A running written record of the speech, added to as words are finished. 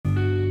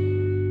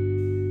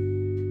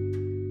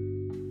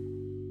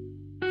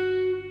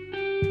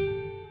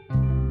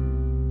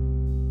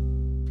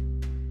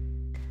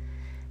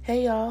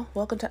Hey y'all,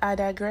 welcome to I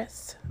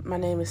Digress. My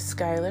name is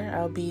Skylar.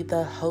 I'll be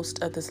the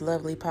host of this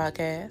lovely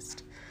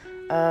podcast.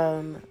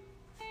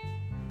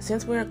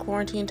 Since we're in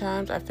quarantine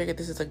times, I figured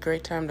this is a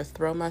great time to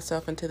throw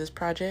myself into this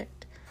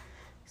project.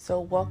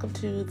 So welcome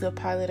to the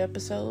pilot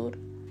episode.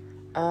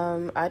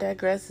 I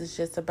Digress is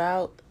just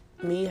about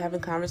me having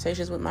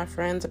conversations with my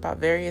friends about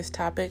various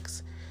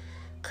topics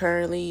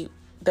currently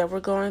that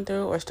we're going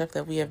through or stuff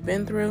that we have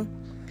been through.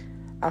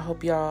 I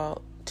hope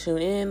y'all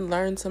tune in,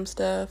 learn some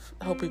stuff.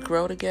 Hope we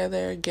grow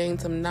together, gain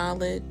some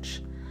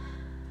knowledge.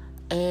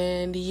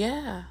 And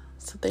yeah,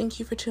 so thank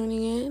you for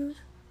tuning in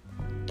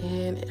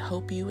and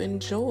hope you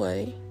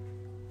enjoy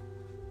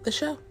the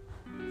show.